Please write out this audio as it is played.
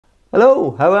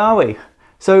Hello, how are we?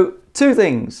 So, two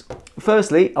things.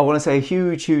 Firstly, I want to say a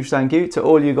huge thank you to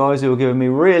all you guys who are giving me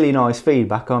really nice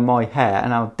feedback on my hair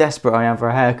and how desperate I am for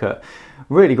a haircut.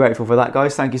 Really grateful for that,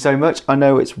 guys. Thank you so much. I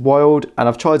know it's wild and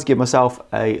I've tried to give myself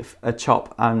a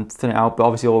chop and thin it out, but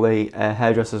obviously all the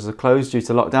hairdressers are closed due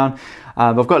to lockdown.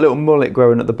 I've got a little mullet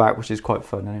growing at the back, which is quite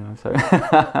fun anyway, so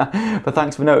but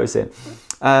thanks for noticing.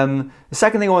 The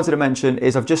second thing I wanted to mention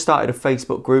is I've just started a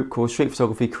Facebook group called Street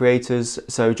Photography Creators,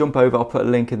 so jump over, I'll put a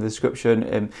link in the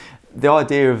description. The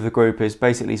idea of the group is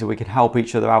basically so we can help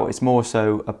each other out. It's more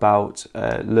so about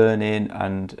learning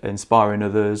and inspiring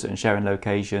others and sharing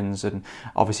locations and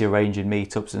obviously arranging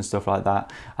meetups and stuff like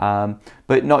that.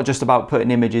 But not just about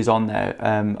putting images on there.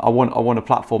 I want a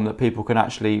platform that people can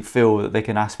actually feel that they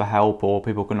can ask for help or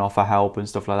people can offer help and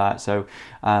stuff like that. So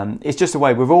it's just a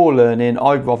way we're all learning.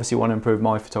 I obviously want to improve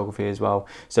my photography as well.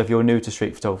 So if you're new to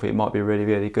street photography, it might be a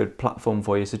really good platform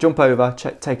for you. So jump over,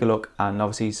 take a look and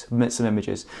obviously submit some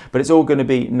images. But it's all going to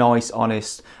be nice,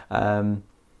 honest,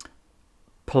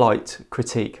 polite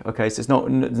critique, okay? So it's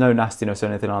no nastiness or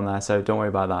anything on there, so don't worry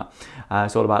about that.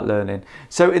 It's all about learning.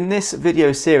 So in this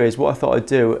video series, what I thought I'd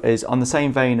do is on the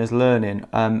same vein as learning.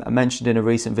 I mentioned in a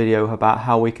recent video about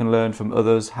how we can learn from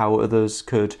others, how others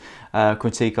could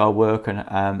critique our work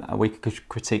and we could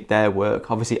critique their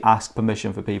work. Obviously ask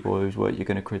permission for people whose work you're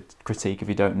going to critique if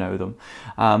you don't know them.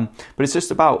 But it's just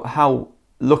about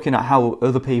looking at how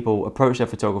other people approach their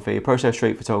photography, approach their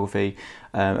street photography,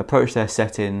 approach their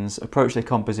settings, approach their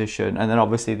composition, and then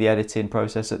obviously the editing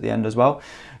process at the end as well.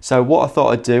 So what I thought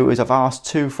I'd do is I've asked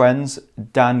two friends,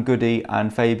 Dan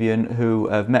and Fabien, who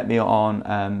have met me on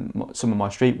some of my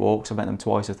street walks. I've met them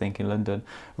twice, I think, in London.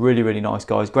 Really nice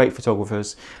guys, great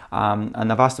photographers.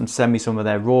 And I've asked them to send me some of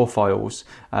their raw files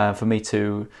for me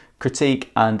to critique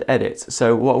and edit.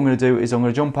 So what I'm going to do is I'm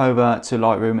going to jump over to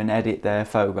Lightroom and edit their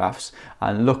photographs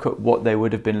and look at what they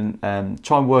would have been,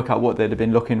 try and work out what they'd have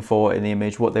been looking for in the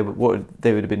image, what they would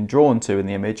have been drawn to in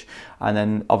the image, and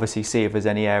then obviously see if there's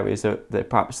any areas that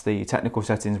perhaps the technical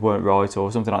settings weren't right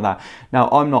or something like that. Now,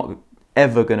 I'm not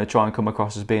ever going to try and come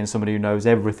across as being somebody who knows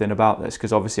everything about this,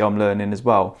 because obviously I'm learning as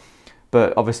well,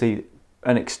 but obviously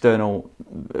an external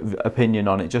opinion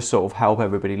on it just sort of help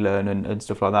everybody learn and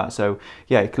stuff like that. So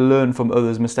yeah, you can learn from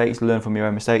others' mistakes, learn from your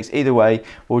own mistakes. Either way,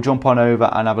 we'll jump on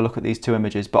over and have a look at these two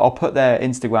images, but I'll put their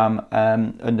Instagram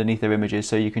underneath their images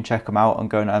so you can check them out and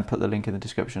go and put the link in the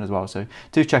description as well. So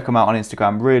do check them out on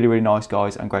Instagram. Really nice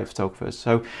guys and great photographers.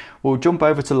 So we'll jump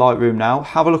over to Lightroom now,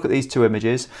 have a look at these two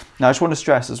images. Now I just want to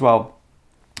stress as well,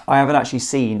 I haven't actually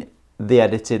seen the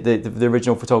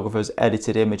original photographer's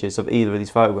edited images of either of these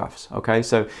photographs, okay?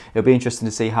 So it'll be interesting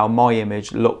to see how my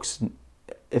image looks,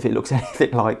 if it looks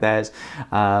anything like theirs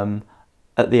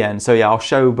at the end. So yeah, I'll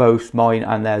show both mine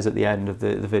and theirs at the end of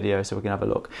the video so we can have a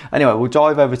look. Anyway, we'll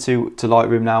dive over to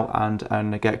Lightroom now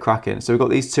and get cracking. So we've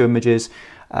got these two images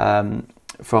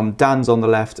from Dan's on the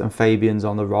left and Fabien's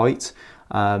on the right.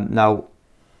 Now,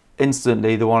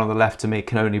 instantly, the one on the left to me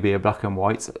can only be a black and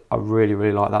white. I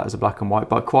really like that as a black and white,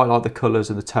 but I quite like the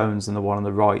colours and the tones in the one on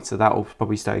the right, so that will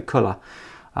probably stay colour.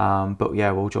 But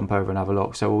yeah, we'll jump over and have a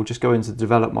look. So we'll just go into the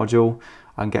develop module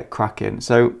and get cracking.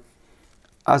 So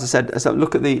as I said,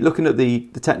 looking at the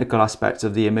technical aspects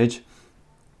of the image,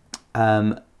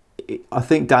 I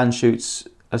think Dan shoots,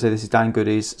 I say this is Dan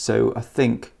Goodies, so I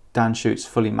think Dan shoots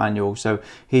fully manual, so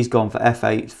he's gone for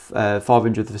f8,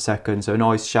 500th of a second, so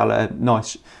nice shallow,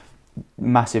 nice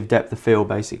massive depth of field.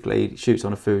 Basically it shoots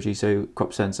on a Fuji, so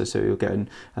crop sensor, so you're getting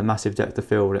a massive depth of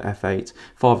field at f8,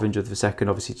 500th of a second,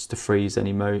 obviously just to freeze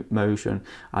any motion,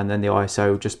 and then the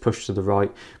ISO just pushed to the right.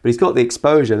 But he's got the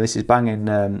exposure, this is banging,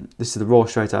 this is the raw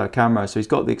straight out of camera, so he's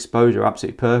got the exposure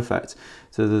absolutely perfect.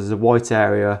 So there's a white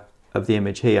area of the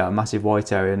image here, a massive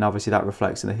white area, and obviously that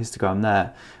reflects in the histogram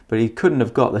there, but he couldn't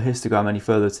have got the histogram any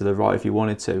further to the right if he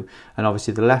wanted to. And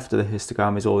obviously the left of the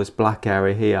histogram is all this black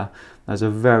area here. There's a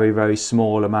very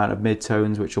small amount of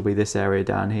midtones, which will be this area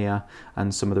down here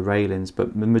and some of the railings,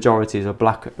 but the majority is a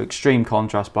black, extreme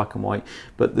contrast, black and white.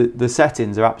 But the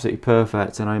settings are absolutely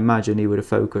perfect, and I imagine he would have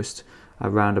focused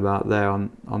around about there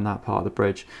on that part of the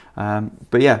bridge.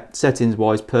 But yeah, settings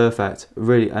wise perfect,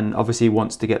 really, and obviously he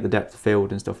wants to get the depth of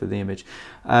field and stuff with the image.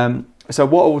 So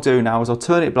what I'll do now is I'll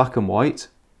turn it black and white,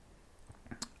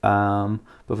 but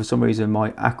for some reason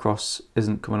my Acros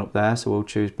isn't coming up there, so we'll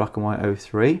choose black and white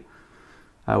 03,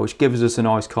 which gives us a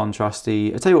nice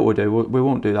contrasty. I'll tell you what we'll do, we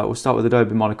won't do that, we'll start with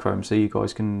Adobe Monochrome so you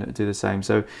guys can do the same.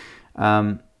 So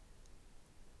I'm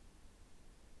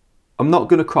not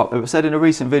going to crop. I've said in a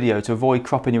recent video to avoid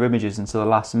cropping your images until the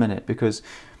last minute, because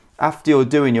after you're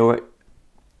doing your,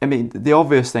 I mean, the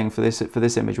obvious thing for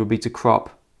this image would be to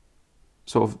crop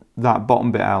sort of that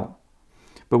bottom bit out,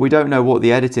 but we don't know what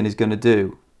the editing is going to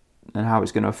do and how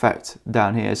it's going to affect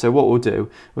down here. So what we'll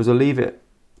do is we'll leave it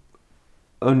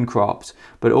uncropped,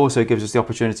 but it also gives us the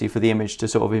opportunity for the image to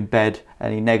sort of embed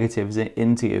any negatives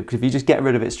into you, because if you just get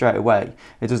rid of it straight away,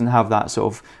 it doesn't have that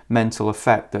sort of mental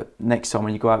effect that next time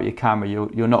when you go out with your camera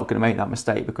you're not going to make that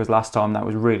mistake, because last time that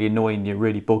was really annoying you,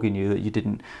 really bugging you,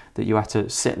 that you had to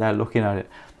sit there looking at it.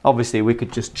 Obviously we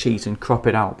could just cheat and crop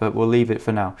it out, but we'll leave it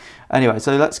for now. Anyway,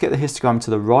 so let's get the histogram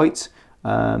to the right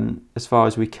as far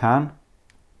as we can.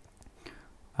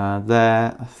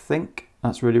 There, I think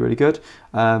that's really good.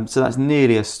 So that's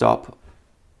nearly a stop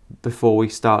before we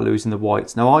start losing the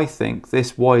whites. Now I think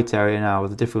this white area now,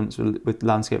 the difference with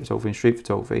landscape photography and street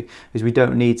photography, is we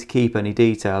don't need to keep any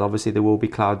detail. Obviously there will be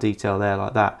cloud detail there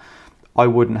like that. I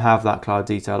wouldn't have that cloud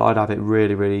detail. I'd have it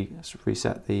really, let's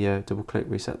reset the double click,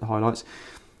 reset the highlights.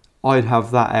 I'd have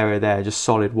that area there just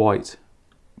solid white.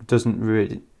 It doesn't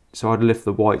really, so I'd lift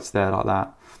the whites there like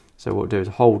that. So what we'll do is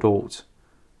hold Alt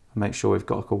and make sure we've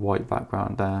got like a white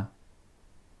background there.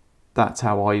 That's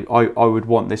how I would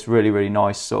want this really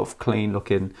nice sort of clean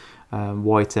looking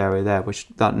white area there, which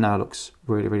that now looks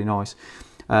really nice.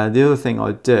 The other thing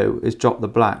I'd do is drop the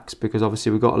blacks, because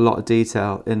obviously we've got a lot of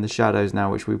detail in the shadows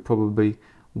now which we probably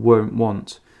won't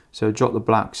want. So drop the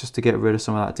blacks just to get rid of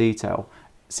some of that detail.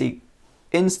 See,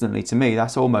 instantly to me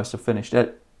that's almost a finished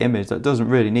image that doesn't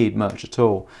really need much at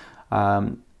all.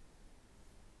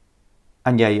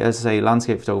 And yeah, as I say,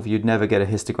 landscape photography, you'd never get a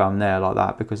histogram there like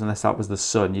that, because unless that was the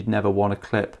sun, you'd never want to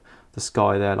clip the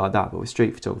sky there like that. But with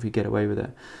street photography, you get away with it.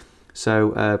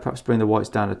 So perhaps bring the whites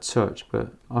down a touch,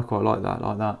 but I quite like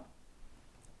that,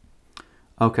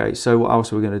 Okay, so what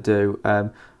else are we going to do?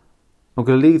 I'm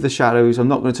going to leave the shadows. I'm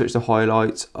not going to touch the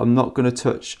highlights. I'm not going to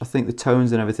touch, I think the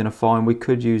tones and everything are fine. We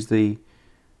could use the,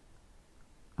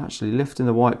 actually lifting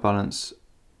the white balance,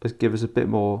 give us a bit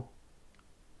more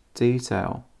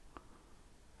detail.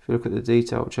 If you look at the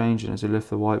detail changing as we lift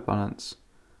the white balance,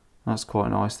 that's quite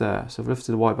nice there. So I've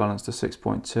lifted the white balance to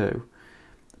 6.2.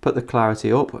 Put the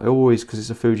clarity up. I always, because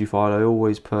it's a Fuji file, I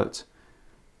always put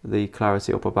the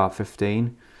clarity up about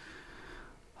 15.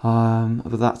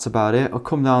 But that's about it. I'll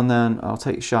come down then, I'll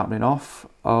take sharpening off.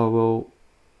 I will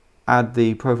add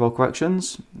the profile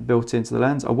corrections built into the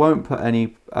lens. I won't put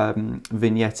any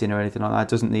vignetting or anything like that. It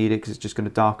doesn't need it because it's just going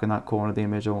to darken that corner of the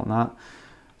image. I want that.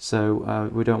 So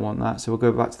we don't want that. So we'll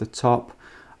go back to the top.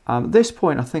 At this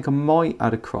point, I think I might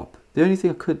add a crop. The only thing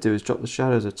I could do is drop the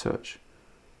shadows a touch,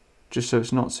 just so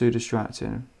it's not too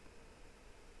distracting.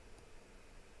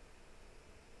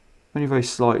 Only very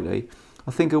slightly.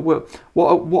 I think it will.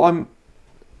 What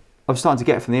I'm starting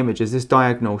to get from the image is this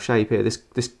diagonal shape here, this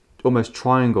almost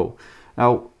triangle.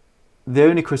 Now, the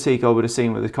only critique I would have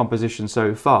seen with the composition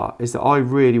so far is that I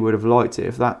really would have liked it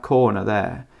if that corner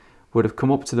there would have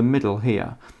come up to the middle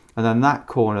here, and then that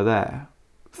corner there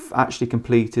actually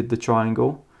completed the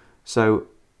triangle. So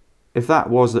if that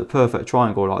was a perfect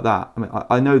triangle like that, I mean,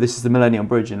 I know this is the Millennium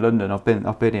Bridge in London. I've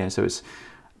been here, so it's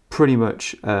pretty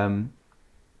much it's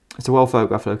a well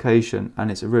photographed location,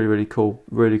 and it's a really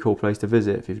cool place to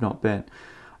visit if you've not been.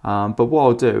 But what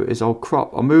I'll do is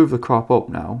I'll move the crop up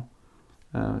now.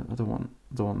 I don't want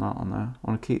that on there. I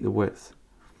want to keep the width.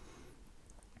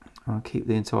 I'll keep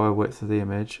the entire width of the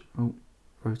image. Oh,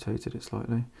 rotated it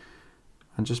slightly,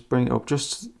 and just bring it up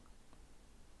just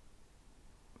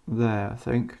there, I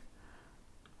think.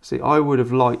 See, I would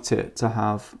have liked it to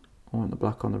have, I want the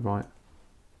black on the right.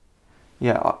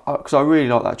 Yeah, because I really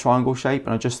like that triangle shape,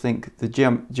 and I just think the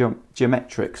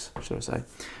geometrics, should I say,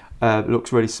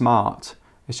 looks really smart.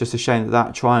 It's just a shame that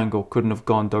that triangle couldn't have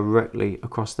gone directly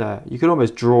across there. You could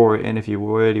almost draw it in if you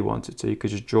really wanted to. You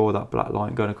could just draw that black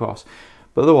line going across.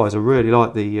 But otherwise, I really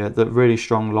like the really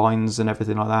strong lines and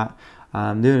everything like that.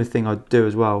 The only thing I'd do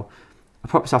as well, I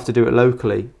perhaps have to do it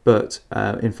locally, but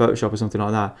in Photoshop or something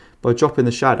like that. By dropping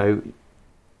the shadow,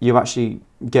 you're actually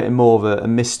getting more of a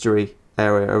mystery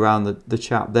area around the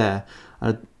chap there.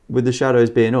 And with the shadows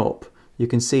being up, you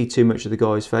can see too much of the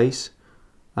guy's face.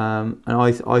 And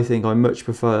I think I much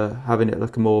prefer having it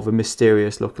look more of a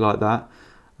mysterious look like that.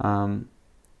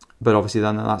 But obviously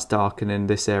then that's darkening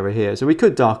this area here. So we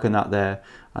could darken that there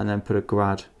and then put a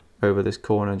grad over this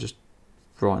corner and just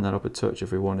brighten that up a touch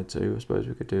if we wanted to. I suppose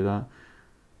we could do that.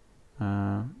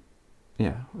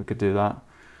 Yeah, we could do that.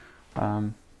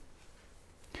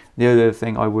 The other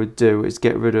thing I would do is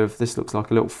get rid of, this looks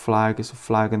like a little flag, it's a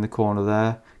flag in the corner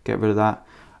there, get rid of that,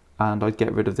 and I'd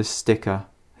get rid of this sticker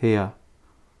here.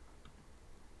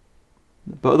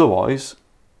 But otherwise,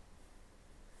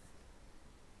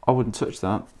 I wouldn't touch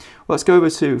that. Let's go over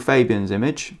to Fabien's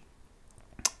image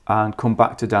and come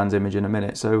back to Dan's image in a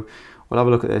minute. So we'll have a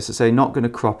look at this. I say not going to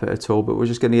crop it at all, but we're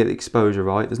just going to get the exposure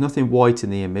right. There's nothing white in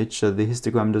the image, so the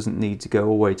histogram doesn't need to go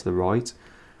all the way to the right,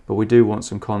 but we do want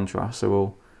some contrast, so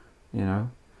we'll, you know,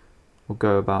 we'll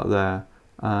go about there.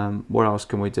 What else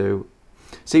can we do?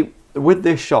 See, with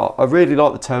this shot, I really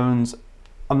like the tones.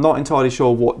 I'm not entirely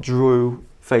sure what drew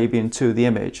Fabien to the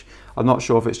image. I'm not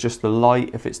sure if it's just the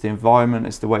light, if it's the environment,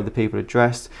 it's the way the people are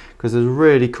dressed, because there's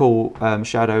really cool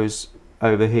shadows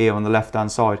over here on the left hand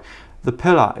side. The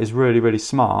pillar is really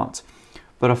smart,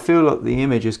 but I feel like the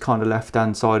image is kind of left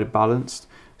hand sided balanced.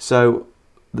 So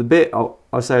the bit, I'll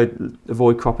say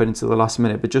avoid cropping into the last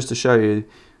minute, but just to show you,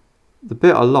 the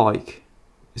bit I like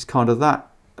is kind of that,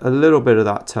 a little bit of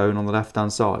that tone on the left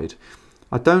hand side.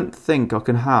 I don't think I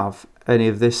can have any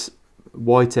of this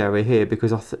white area here,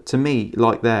 because to me,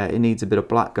 like there, it needs a bit of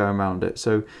black going around it.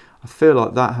 So I feel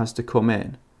like that has to come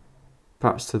in,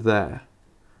 perhaps to there,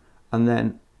 and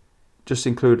then just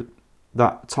include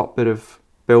that top bit of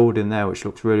building there, which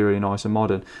looks really nice and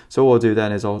modern. So all I'll do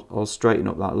then is I'll straighten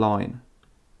up that line.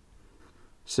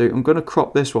 So I'm going to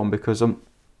crop this one because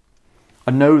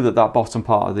I know that that bottom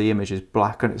part of the image is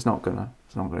black, and it's not going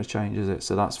to change, is it?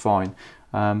 So that's fine.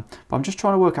 But I'm just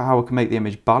trying to work out how I can make the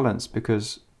image balanced,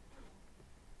 because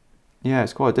yeah,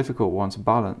 it's quite a difficult one to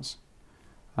balance.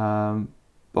 But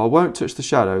I won't touch the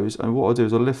shadows, and what I'll do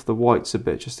is I'll lift the whites a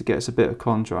bit just to get us a bit of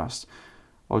contrast.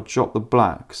 I'll drop the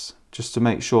blacks just to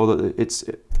make sure that it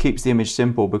keeps the image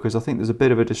simple, because I think there's a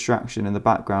bit of a distraction in the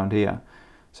background here.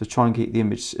 So try and keep the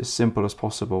image as simple as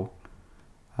possible.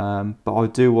 But I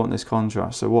do want this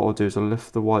contrast, so what I'll do is I'll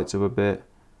lift the whites up a bit.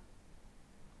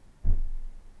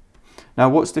 Now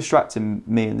what's distracting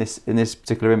me in this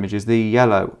particular image is the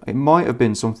yellow. It might have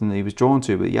been something that he was drawn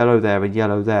to, but yellow there and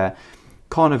yellow there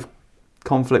kind of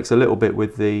conflicts a little bit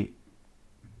with the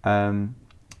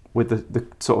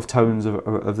sort of tones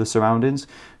of the surroundings.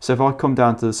 So if I come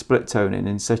down to the split toning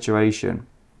in saturation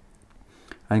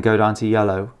and go down to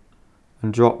yellow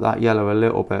and drop that yellow a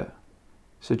little bit,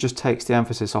 so it just takes the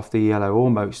emphasis off the yellow,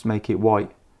 almost make it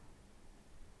white.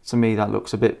 To me that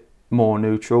looks a bit more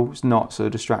neutral, it's not so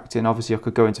distracting. Obviously I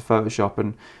could go into Photoshop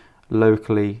and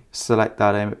locally select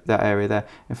that area there.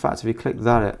 In fact, if you click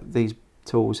these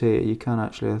tools here, you can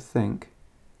actually, I think,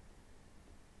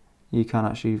 you can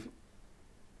actually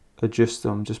adjust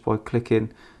them just by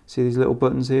clicking. See these little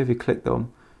buttons here? If you click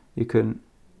them, you can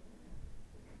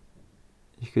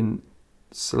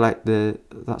select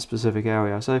that specific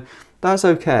area. So that's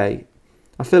okay.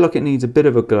 I feel like it needs a bit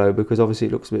of a glow, because obviously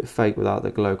it looks a bit fake without the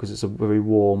glow, because it's a very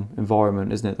warm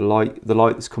environment, isn't it? The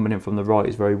light that's coming in from the right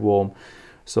is very warm.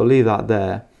 So I'll leave that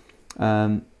there.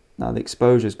 Now the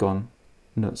exposure's gone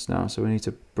nuts now, so we need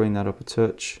to bring that up a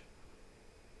touch.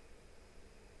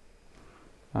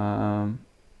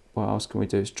 What else can we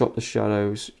do? Is drop the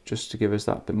shadows just to give us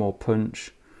that bit more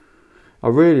punch. I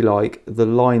really like the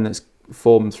line that's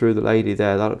formed through the lady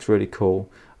there. That looks really cool,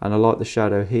 and I like the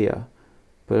shadow here,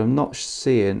 but I'm not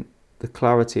seeing the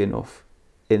clarity enough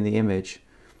in the image.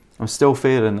 I'm still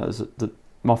feeling that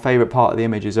my favourite part of the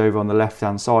image is over on the left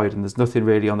hand side, and there's nothing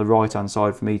really on the right hand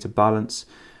side for me to balance.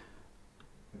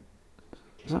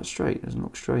 Is that straight? It doesn't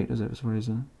look straight, does it, for some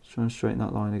reason? Let's try and straighten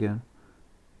that line again.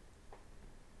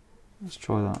 Let's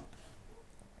try that.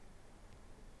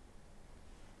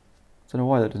 Don't know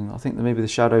why that doesn't. I think that maybe the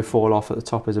shadow fall off at the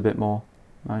top is a bit more.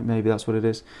 Right, maybe that's what it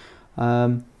is.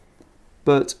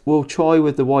 But we'll try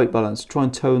with the white balance. Try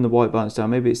and tone the white balance down.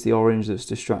 Maybe it's the orange that's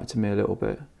distracting me a little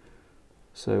bit.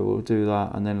 So we'll do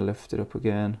that and then lift it up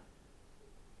again.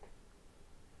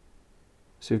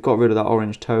 So we've got rid of that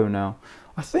orange tone now.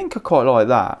 I think I quite like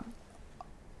that.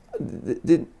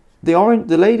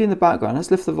 The lady in the background,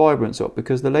 let's lift the vibrance up,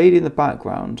 because the lady in the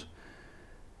background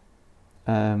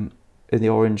in the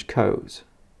orange coat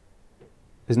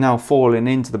is now falling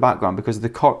into the background, because the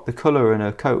colour in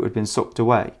her coat had been sucked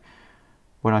away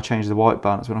when I changed the white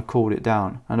balance, when I cooled it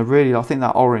down. And I think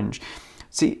that orange,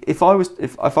 see, if I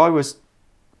was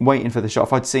waiting for the shot,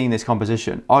 if I'd seen this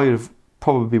composition, I would have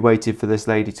probably waited for this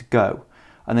lady to go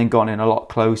and then gone in a lot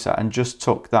closer and just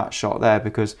took that shot there,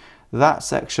 because that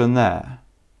section there,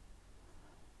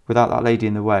 without that lady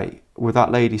in the way, with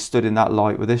that lady stood in that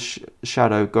light, with this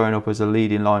shadow going up as a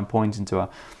leading line pointing to her,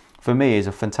 for me is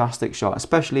a fantastic shot,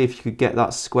 especially if you could get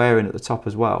that square in at the top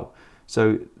as well.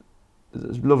 So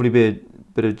there's a lovely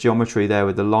bit of geometry there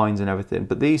with the lines and everything,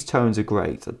 but these tones are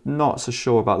great. I'm not so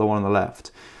sure about the one on the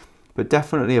left, but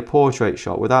definitely a portrait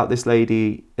shot without this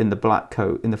lady in the black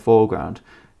coat in the foreground.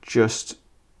 Just,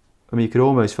 I mean, you could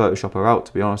almost Photoshop her out,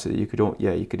 to be honest with you.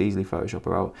 You could easily Photoshop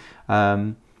her out.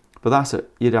 But that's it.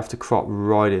 You'd have to crop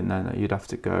right in there. You'd have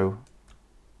to go.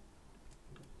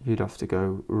 you'd have to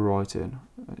go right in.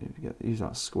 Use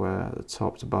that square at the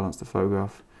top to balance the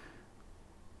photograph.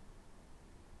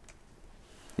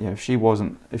 Yeah, if she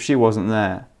wasn't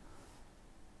there.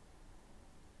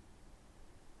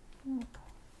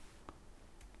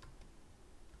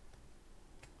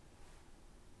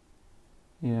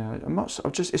 Yeah,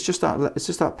 it's just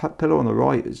that pillar on the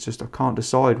right. It's just I can't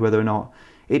decide whether or not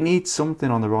it needs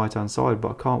something on the right hand side, but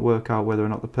I can't work out whether or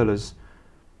not the pillars.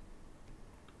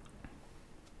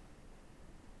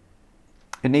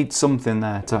 It needs something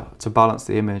there to balance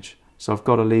the image, so I've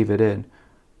got to leave it in.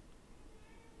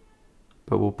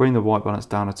 But we'll bring the white balance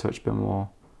down a touch bit more,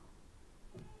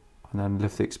 and then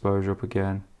lift the exposure up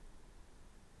again.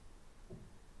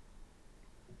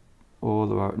 All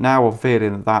the way. Now I'm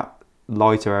feeling that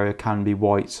lighter area can be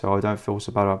white, so I don't feel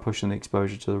so bad about pushing the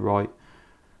exposure to the right.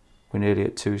 We're nearly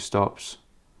at 2 stops.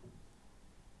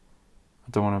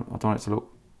 I don't want it to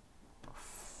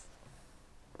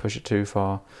push it too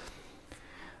far.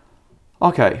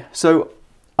 Okay, so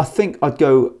I think I'd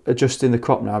go adjusting the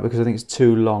crop now because I think it's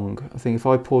too long. I think if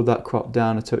I pulled that crop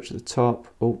down a touch at the top,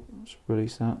 oh, let's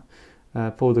release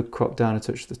that. Pull the crop down a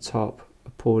touch at the top,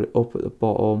 pull it up at the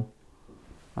bottom,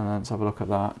 and then let's have a look at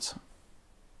that.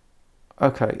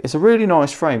 Okay, it's a really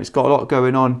nice frame. It's got a lot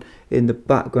going on in the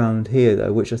background here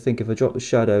though, which I think if I drop the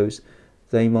shadows,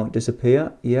 they might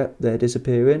disappear. Yep, they're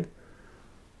disappearing.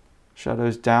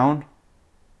 Shadows down.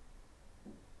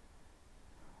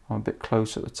 I'm a bit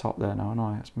close at the top there now, aren't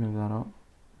I? Let's move that up.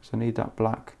 So I need that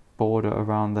black border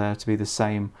around there to be the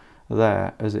same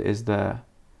there as it is there.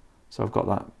 So I've got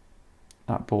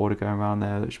that border going around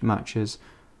there which matches.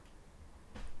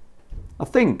 I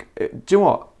think, do you know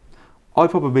what? I'd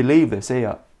probably leave this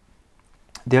here.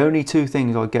 The only 2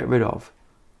 things I'd get rid of,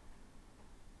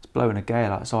 it's blowing a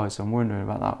gale outside, so I'm wondering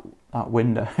about that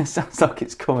window. It sounds like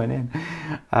it's coming in.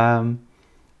 So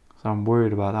I'm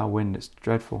worried about that wind, it's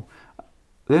dreadful.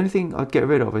 The only thing I'd get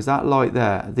rid of is that light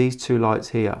there, these 2 lights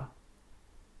here.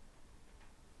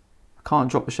 I can't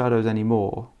drop the shadows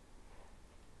anymore.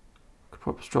 I could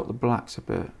probably drop the blacks a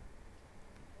bit.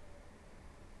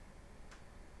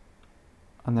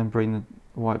 And then bring the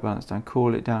white balance down,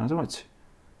 cool it down. I don't want to,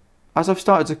 as I've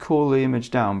started to cool the image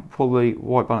down, pull the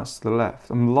white balance to the left.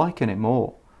 I'm liking it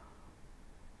more.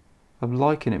 I'm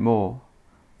liking it more.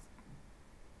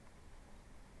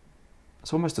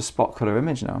 It's almost a spot colour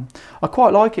image now. I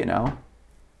quite like it now.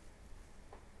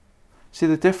 See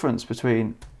the difference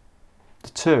between the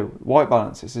 2 white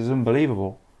balances is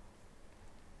unbelievable.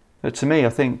 But to me, I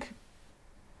think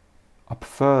I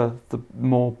prefer the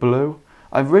more blue.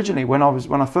 Originally, when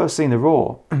I first seen the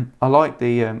raw, I like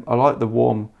the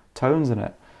warm tones in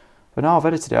it. But now I've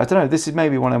edited it. I don't know. This is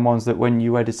maybe one of them ones that when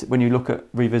you edit, when you look at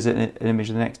revisiting an image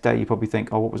the next day, you probably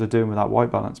think, oh, what was I doing with that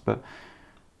white balance? But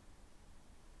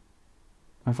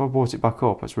if I brought it back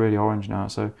up, it's really orange now.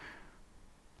 So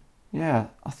yeah,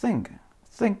 I think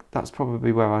that's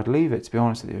probably where I'd leave it, to be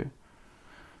honest with you.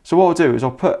 So what I'll do is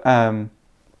I'll put have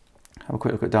a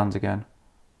quick look at Dan's again.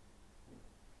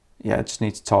 Yeah, I just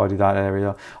need to tidy that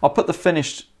area. I'll put the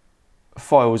finished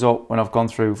files up when I've gone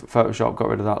through Photoshop, got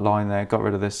rid of that line there, got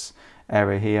rid of this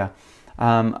area here.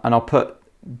 And I'll put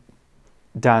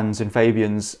Dan's and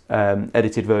Fabien's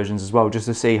edited versions as well, just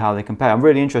to see how they compare. I'm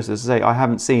really interested, as I say, I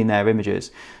haven't seen their images,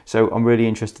 so I'm really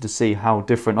interested to see how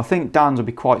different. I think Dan's will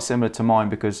be quite similar to mine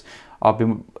because I've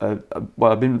been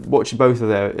I've been watching both of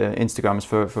their Instagrams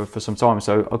for some time,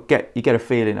 so you get a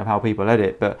feeling of how people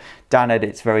edit. But Dan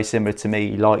edits very similar to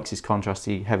me. He likes his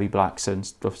contrasty heavy blacks and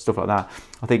stuff like that.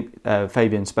 I think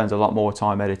Fabien spends a lot more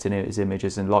time editing his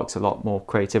images and likes a lot more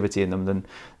creativity in them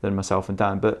than myself and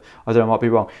Dan. But I don't know, I might be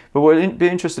wrong. But we'll be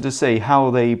interested to see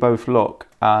how they both look,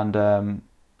 and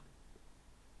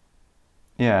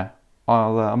yeah.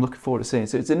 I'm looking forward to seeing it.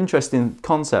 So it's an interesting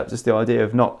concept, just the idea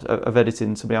of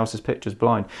editing somebody else's pictures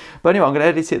blind. But anyway, I'm going to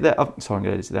edit it there. Oh, sorry, I'm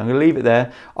going to edit it there. I'm going to leave it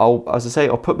there. As I say,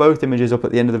 I'll put both images up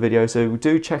at the end of the video, so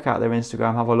do check out their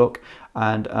Instagram, have a look.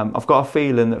 And I've got a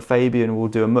feeling that Fabien will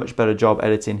do a much better job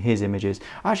editing his images.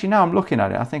 Actually, now I'm looking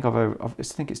at it, I think I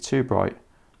think it's too bright.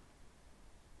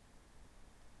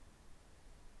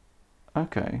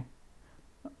 Okay,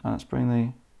 let's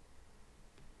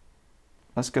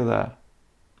go there.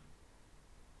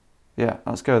 Yeah,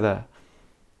 let's go there.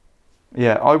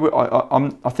 Yeah,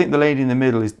 I think the lady in the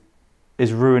middle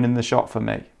is ruining the shot for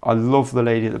me. I love the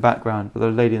lady at the background, but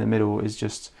the lady in the middle is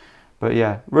just. But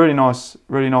yeah, really nice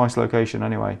location.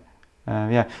 Anyway,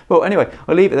 yeah. Well, anyway,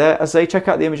 I'll leave it there. As I say, check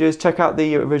out the images, check out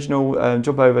the original.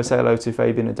 Jump over, say hello to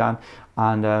Fabien and Dan,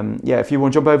 and yeah, if you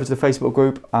want to jump over to the Facebook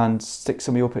group and stick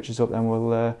some of your pictures up, then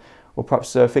or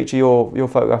perhaps feature your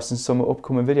photographs in some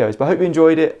upcoming videos. But I hope you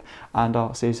enjoyed it, and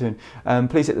I'll see you soon.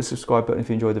 Please hit the subscribe button if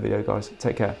you enjoyed the video, guys.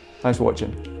 Take care. Thanks for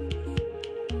watching.